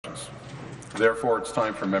Therefore, it's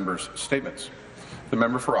time for members' statements. The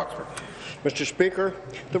member for Oxford. Mr. Speaker,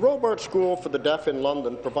 the Robarts School for the Deaf in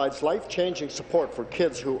London provides life-changing support for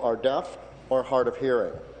kids who are deaf or hard of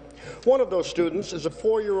hearing. One of those students is a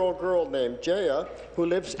 4-year-old girl named Jaya who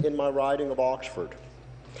lives in my riding of Oxford.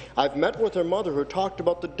 I've met with her mother who talked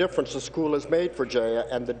about the difference the school has made for Jaya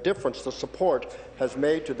and the difference the support has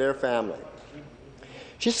made to their family.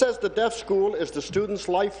 She says the deaf school is the student's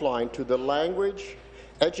lifeline to the language,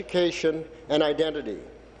 education, and identity.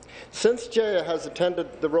 Since Jaya has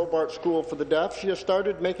attended the Robarts School for the Deaf, she has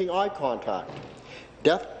started making eye contact.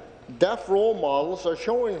 Deaf role models are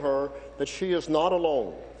showing her that she is not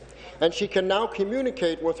alone, and she can now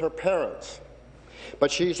communicate with her parents.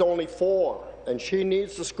 But she's only 4, and she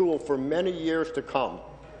needs the school for many years to come.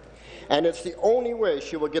 And it's the only way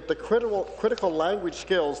she will get the critical language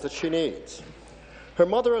skills that she needs. Her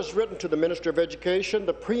mother has written to the Minister of Education,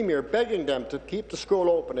 the Premier, begging them to keep the school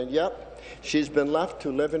open, and yet she's been left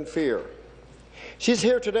to live in fear. She's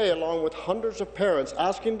here today along with hundreds of parents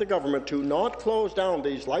asking the government to not close down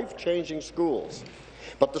these life-changing schools.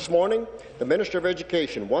 But this morning, the Minister of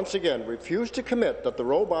Education once again refused to commit that the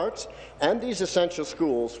Robarts and these essential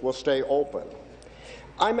schools will stay open.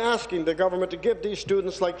 I'm asking the government to give these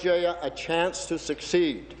students like Jaya a chance to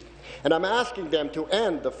succeed. And I'm asking them to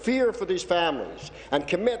end the fear for these families and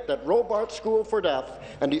commit that Robarts School for Deaf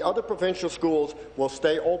and the other provincial schools will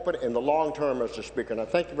stay open in the long term, Mr. Speaker. And I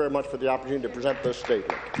thank you very much for the opportunity to present this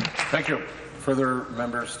statement. Thank you. Further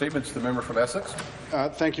member statements. The member from Essex.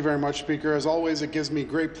 Thank you very much, Speaker. As always, it gives me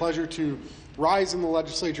great pleasure to rise in the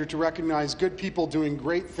legislature to recognize good people doing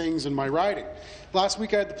great things in my riding. Last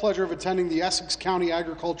week, I had the pleasure of attending the Essex County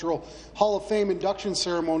Agricultural Hall of Fame induction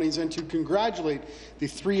ceremonies and to congratulate the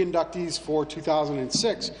 3 inductees for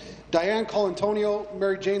 2006. Diane Colantonio,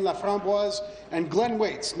 Mary Jane Laframboise, and Glenn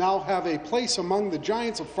Waits now have a place among the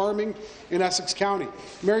giants of farming in Essex County.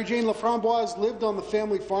 Mary Jane Laframboise lived on the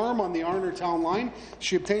family farm on the Arner Town Line.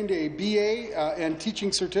 She obtained a BA and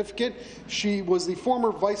teaching certificate. She was the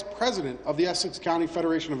former vice president of the Essex County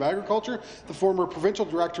Federation of Agriculture, the former provincial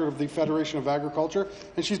director of the Federation of Agriculture,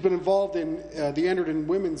 and she's been involved in the Anderton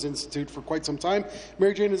Women's Institute for quite some time.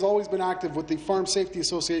 Mary Jane has always been active with the Farm Safety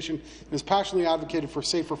Association and has passionately advocated for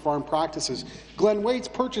safer farm practices. Glenn Waits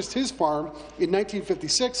purchased his farm in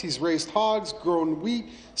 1956. He's raised hogs, grown wheat,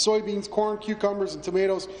 soybeans, corn, cucumbers, and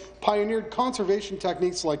tomatoes, pioneered conservation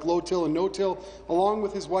techniques like low-till and no-till. Along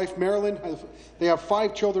with his wife, Marilyn, they have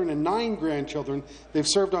 5 children and 9 grandchildren. They've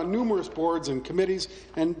served on numerous boards and committees,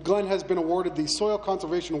 and Glenn has been awarded the Soil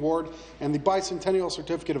Conservation Award and the Bicentennial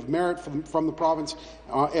Certificate of Merit from the province,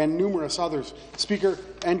 and numerous others. Speaker,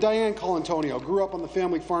 and Diane Colantonio grew up on the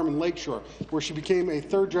family farm in Lakeshore, where she became a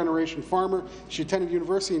 3rd-generation farmer. She attended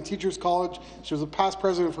university and teachers college. She was a past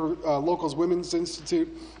president for Locals Women's Institute,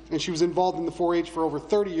 and she was involved in the 4-H for over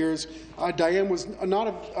 30 years. Diane was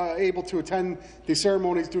not able to attend the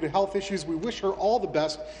ceremonies due to health issues. We wish her all the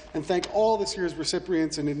best and thank all this year's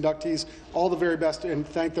recipients and inductees all the very best and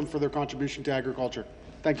thank them for their contribution to agriculture.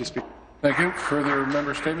 Thank you, Speaker. Thank you. Further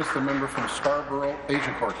member statements. The member from Scarborough,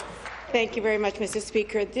 Agincourt. Thank you very much, Mr.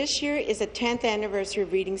 Speaker. This year is the 10th anniversary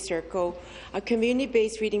of Reading Circle, a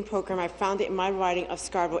community-based reading program I founded in my riding of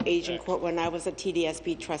Scarborough Agincourt when I was a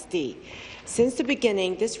TDSB trustee. Since the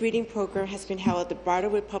beginning, this reading program has been held at the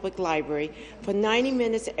Bridlewood Public Library for 90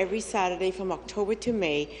 minutes every Saturday from October to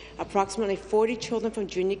May. Approximately 40 children from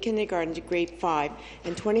junior kindergarten to grade 5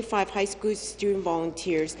 and 25 high school student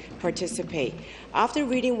volunteers participate. After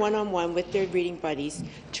reading one-on-one with their reading buddies,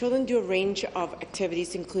 children do a range of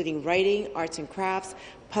activities including writing, arts and crafts,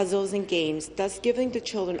 puzzles and games, thus giving the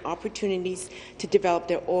children opportunities to develop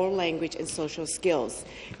their oral language and social skills.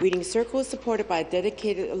 Reading Circle is supported by a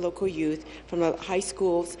dedicated local youth from the high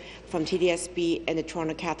schools, from TDSB and the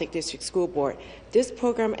Toronto Catholic District School Board. This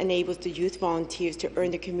program enables the youth volunteers to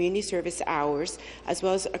earn their community service hours, as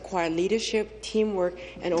well as acquire leadership, teamwork,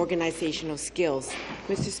 and organizational skills.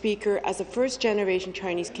 Mr. Speaker, as a first-generation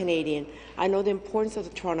Chinese Canadian, I know the importance of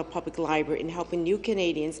the Toronto Public Library in helping new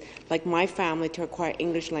Canadians, like my family, to acquire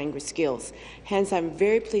English language skills. Hence, I'm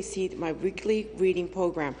very pleased to see my weekly reading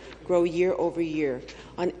program grow year over year.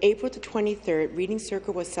 On April the 23rd, Reading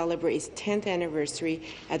Circle will celebrate its 10th anniversary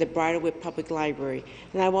at the Bridlewood Public Library.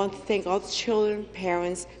 And I want to thank all the children,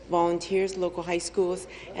 parents, volunteers, local high schools,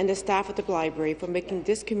 and the staff at the library for making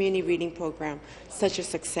this community reading program such a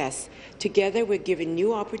success. Together, we're giving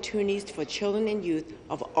new opportunities for children and youth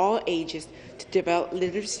of all ages to develop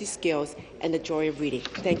literacy skills and the joy of reading.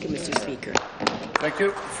 Thank you, Mr. Speaker. Thank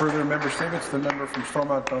you. Further member statements. The member from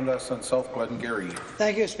Stormont, Dundas and South Glengarry.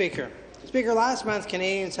 Thank you, Speaker. Speaker, last month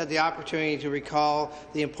Canadians had the opportunity to recall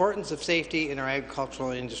the importance of safety in our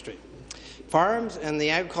agricultural industry. Farms and the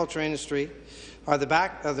agriculture industry are the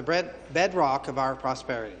bedrock of our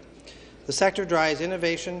prosperity. The sector drives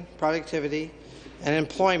innovation, productivity, and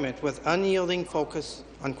employment with unyielding focus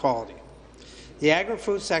on quality. The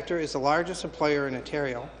agri-food sector is the largest employer in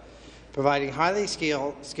Ontario, providing highly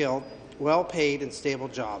skilled, well-paid and stable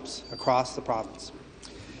jobs across the province.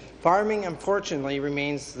 Farming, unfortunately,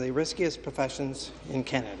 remains the riskiest professions in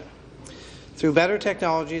Canada. Through better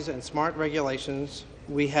technologies and smart regulations,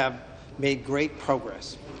 we have made great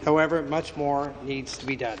progress. However, much more needs to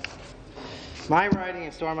be done. My riding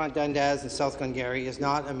in Stormont Dundas and South Glengarry is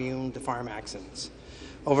not immune to farm accidents.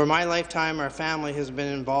 Over my lifetime, our family has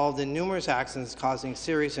been involved in numerous accidents causing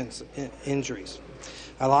serious injuries.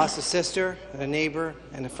 I lost a sister, a neighbour,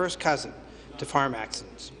 and a first cousin to farm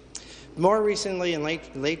accidents. More recently, in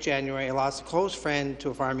late January, I lost a close friend to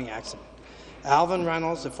a farming accident. Alvin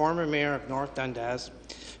Reynolds, the former mayor of North Dundas,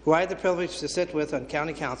 who I had the privilege to sit with on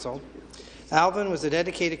County Council. Alvin was a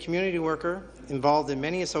dedicated community worker involved in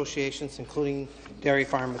many associations, including Dairy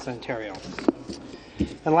Farmers Ontario.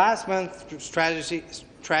 And last month,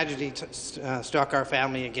 tragedy struck our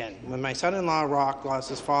family again, when my son-in-law, Rock, lost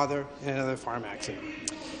his father in another farm accident.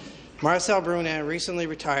 Marcel Brunet recently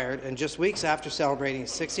retired, and just weeks after celebrating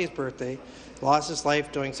his 60th birthday, lost his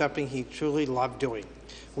life doing something he truly loved doing,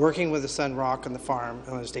 working with his son Rock on the farm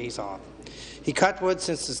on his days off. He cut wood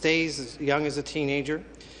since his days as young as a teenager,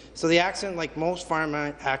 so the accident, like most farm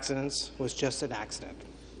accidents, was just an accident.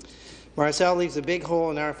 Marcel leaves a big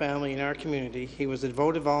hole in our family and our community. He was a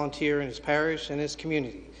devoted volunteer in his parish and his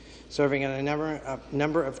community, serving on a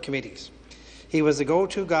number of committees. He was the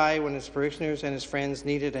go-to guy when his parishioners and his friends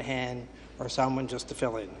needed a hand or someone just to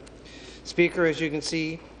fill in. Speaker, as you can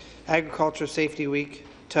see, Agriculture Safety Week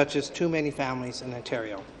touches too many families in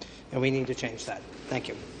Ontario, and we need to change that. Thank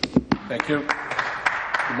you. Thank you.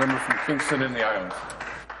 The member from Kingston and the Islands.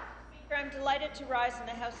 I'm delighted to rise in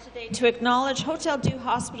the House today to acknowledge Hotel Dieu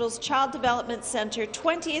Hospital's Child Development Centre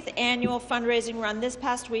 20th annual fundraising run this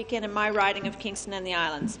past weekend in my riding of Kingston and the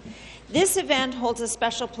Islands. This event holds a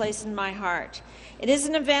special place in my heart. It is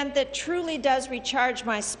an event that truly does recharge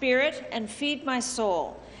my spirit and feed my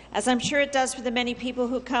soul, as I'm sure it does for the many people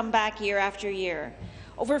who come back year after year.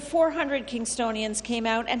 Over 400 Kingstonians came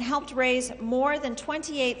out and helped raise more than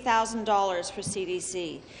 $28,000 for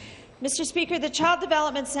CDC. Mr. Speaker, the Child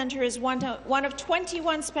Development Centre is one of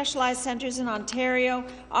 21 specialized centres in Ontario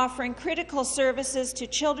offering critical services to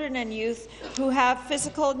children and youth who have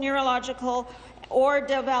physical, neurological, or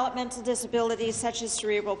developmental disabilities such as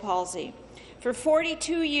cerebral palsy. For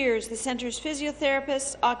 42 years, the centre's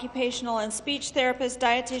physiotherapists, occupational and speech therapists,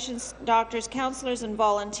 dietitians, doctors, counsellors and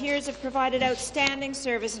volunteers have provided outstanding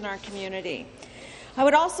service in our community. I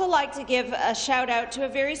would also like to give a shout-out to a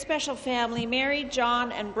very special family, Mary,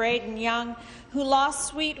 John and Braden Young, who lost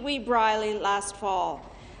sweet wee Briley last fall.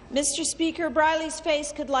 Mr. Speaker, Briley's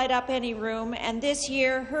face could light up any room, and this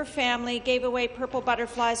year her family gave away purple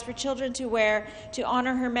butterflies for children to wear to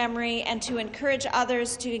honour her memory and to encourage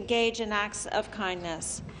others to engage in acts of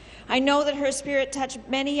kindness. I know that her spirit touched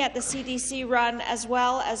many at the CDC run as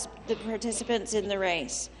well as the participants in the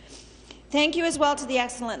race. Thank you as well to the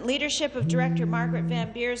excellent leadership of Director Margaret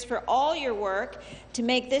Van Beers for all your work to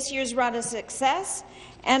make this year's run a success,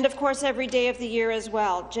 and of course every day of the year as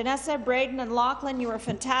well. Janessa, Braden and Lachlan, you were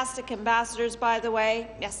fantastic ambassadors, by the way.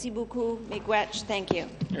 Merci beaucoup, miigwech. Thank you.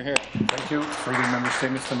 You're here. Thank you. Further member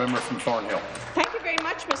statements. The member from Thornhill. Thank you very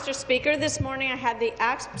much, Mr. Speaker. This morning I had the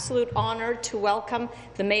absolute honour to welcome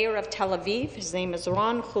the Mayor of Tel Aviv. His name is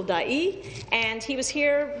Ron Huldai, and he was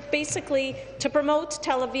here basically to promote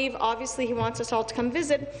Tel Aviv. Obviously, he wants us all to come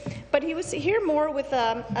visit, but he was here more with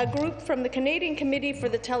a group from the Canadian Committee for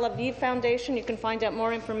the Tel Aviv Foundation. You can find out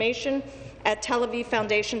more information at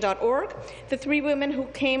telavivfoundation.org. The three women who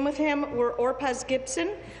came with him were Orpaz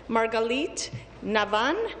Gibson, Margalit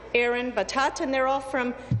Navan, Aaron Batat, and they're all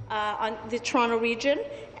from on the Toronto region.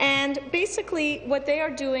 And basically what they are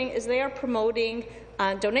doing is they are promoting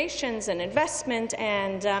donations and investment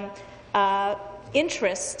and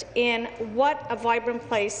interest in what a vibrant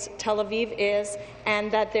place Tel Aviv is,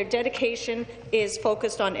 and that their dedication is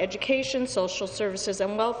focused on education, social services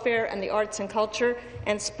and welfare, and the arts and culture,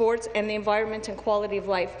 and sports, and the environment and quality of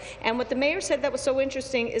life. And what the Mayor said that was so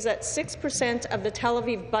interesting is that 6% of the Tel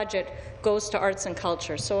Aviv budget goes to arts and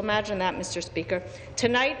culture. So imagine that, Mr. Speaker.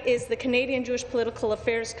 Tonight is the Canadian Jewish Political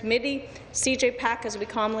Affairs Committee, CJPAC as we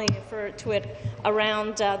commonly refer to it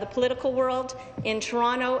around the political world in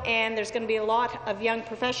Toronto, and there's going to be a lot lot of young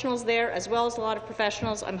professionals there, as well as a lot of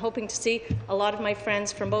professionals. I'm hoping to see a lot of my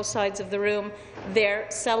friends from both sides of the room there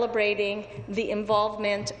celebrating the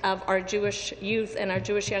involvement of our Jewish youth and our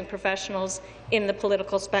Jewish young professionals in the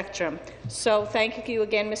political spectrum. So thank you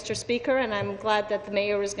again, Mr. Speaker, and I'm glad that the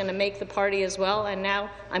Mayor is going to make the party as well, and now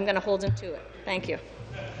I'm going to hold him to it. Thank you.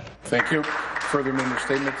 Thank you. Further member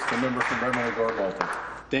statements. The member from Bremley-Gore-Bolton.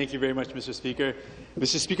 Thank you very much, Mr. Speaker.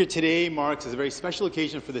 Mr. Speaker, today marks a very special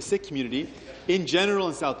occasion for the Sikh community. In general,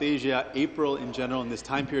 in South Asia, April in general in this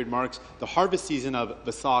time period marks the harvest season of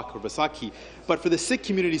Vasak or Vaisakhi. But for the Sikh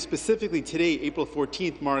community specifically, today, April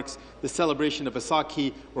 14th, marks the celebration of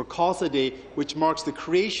Vaisakhi or Khalsa Day, which marks the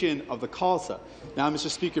creation of the Khalsa. Now, Mr.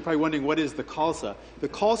 Speaker, you're probably wondering, what is the Khalsa? The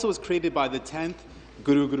Khalsa was created by the 10th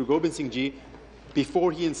Guru Gobind Singh Ji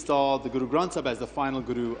before he installed the Guru Granth Sahib as the final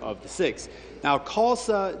Guru of the Sikhs. Now,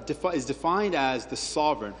 Khalsa is defined as the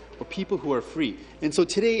sovereign, or people who are free. And so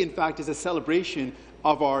today, in fact, is a celebration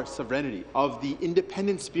of our sovereignty, of the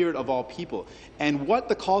independent spirit of all people. And what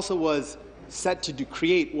the Khalsa was set to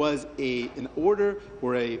create was an order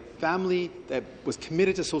or a family that was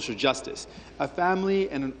committed to social justice, a family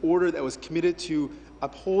and an order that was committed to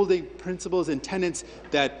upholding principles and tenets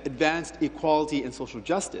that advanced equality and social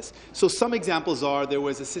justice. So some examples are there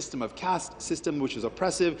was a system of caste system which was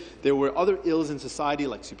oppressive. There were other ills in society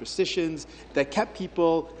like superstitions that kept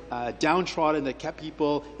people downtrodden, that kept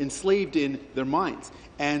people enslaved in their minds.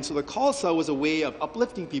 And so the Khalsa was a way of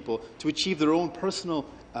uplifting people to achieve their own personal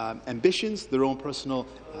ambitions, their own personal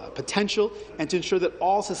potential, and to ensure that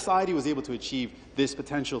all society was able to achieve this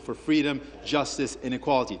potential for freedom, justice, and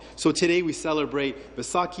equality. So today we celebrate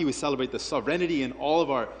Vaisakhi, we celebrate the sovereignty in all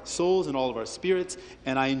of our souls and all of our spirits,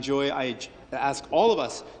 and I ask all of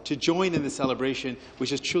us to join in the celebration,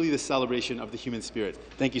 which is truly the celebration of the human spirit.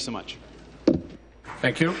 Thank you so much.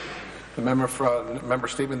 Thank you. The member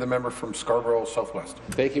statement, the member from Scarborough Southwest.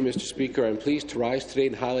 Thank you, Mr. Speaker. I'm pleased to rise today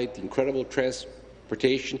and highlight the incredible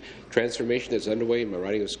transformation that's underway in my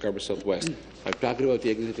riding of Scarborough Southwest. I'm talking about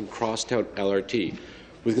the Eglinton Crosstown LRT.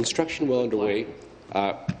 With construction well underway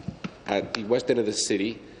at the west end of the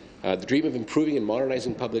city, the dream of improving and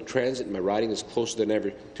modernizing public transit in my riding is closer than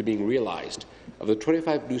ever to being realized. Of the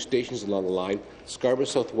 25 new stations along the line, Scarborough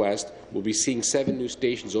Southwest will be seeing 7 new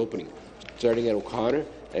stations opening, starting at O'Connor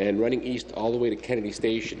and running east all the way to Kennedy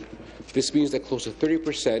Station. This means that close to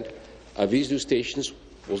 30% of these new stations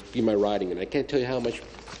will be my riding, and I can't tell you how much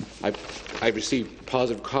I've received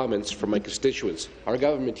positive comments from my constituents. Our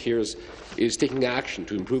government here is taking action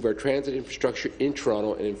to improve our transit infrastructure in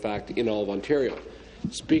Toronto and, in fact, in all of Ontario.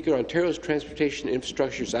 Speaker, Ontario's transportation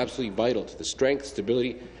infrastructure is absolutely vital to the strength,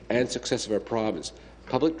 stability, and success of our province.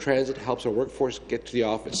 Public transit helps our workforce get to the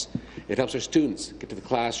office. It helps our students get to the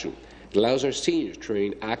classroom. It allows our seniors to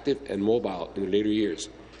remain active and mobile in their later years.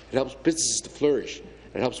 It helps businesses to flourish.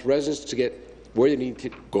 It helps residents to get where they need to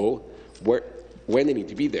go, when they need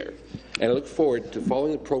to be there. And I look forward to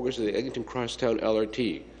following the progress of the Eglinton Crosstown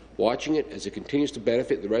LRT, watching it as it continues to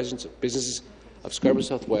benefit the residents of businesses of Scarborough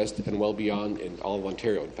Southwest and well beyond in all of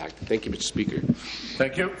Ontario, in fact. Thank you, Mr. Speaker.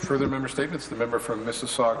 Thank you. Further member statements. The member from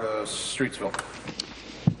Mississauga-Streetsville.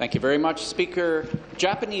 Thank you very much, Speaker.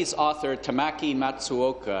 Japanese author Tamaki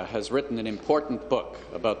Matsuoka has written an important book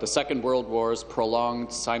about the Second World War's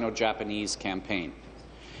prolonged Sino-Japanese campaign.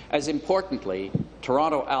 As importantly,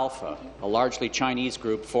 Toronto Alpha, a largely Chinese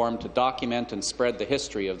group formed to document and spread the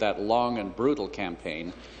history of that long and brutal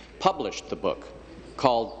campaign, published the book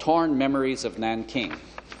called Torn Memories of Nanking.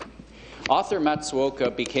 Author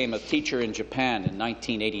Matsuoka became a teacher in Japan in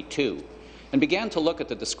 1982 and began to look at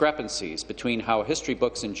the discrepancies between how history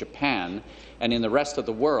books in Japan and in the rest of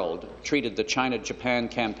the world treated the China-Japan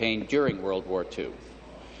campaign during World War II.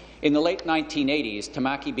 In the late 1980s,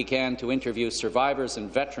 Tamaki began to interview survivors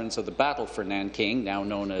and veterans of the battle for Nanking, now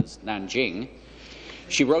known as Nanjing.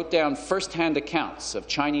 She wrote down first-hand accounts of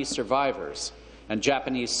Chinese survivors and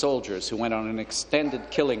Japanese soldiers who went on an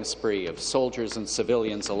extended killing spree of soldiers and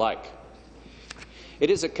civilians alike.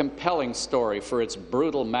 It is a compelling story for its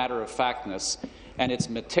brutal matter-of-factness and its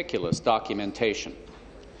meticulous documentation.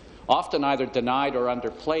 Often either denied or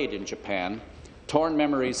underplayed in Japan, Torn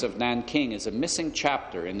Memories of Nanking is a missing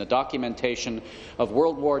chapter in the documentation of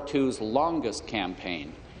World War II's longest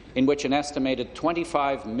campaign, in which an estimated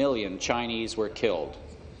 25 million Chinese were killed.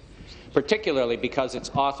 Particularly because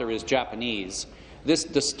its author is Japanese, this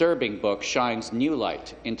disturbing book shines new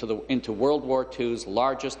light into World War II's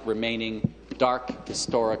largest remaining dark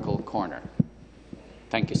historical corner.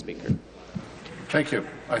 Thank you, Speaker. Thank you.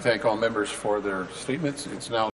 I thank all members for their statements. It's now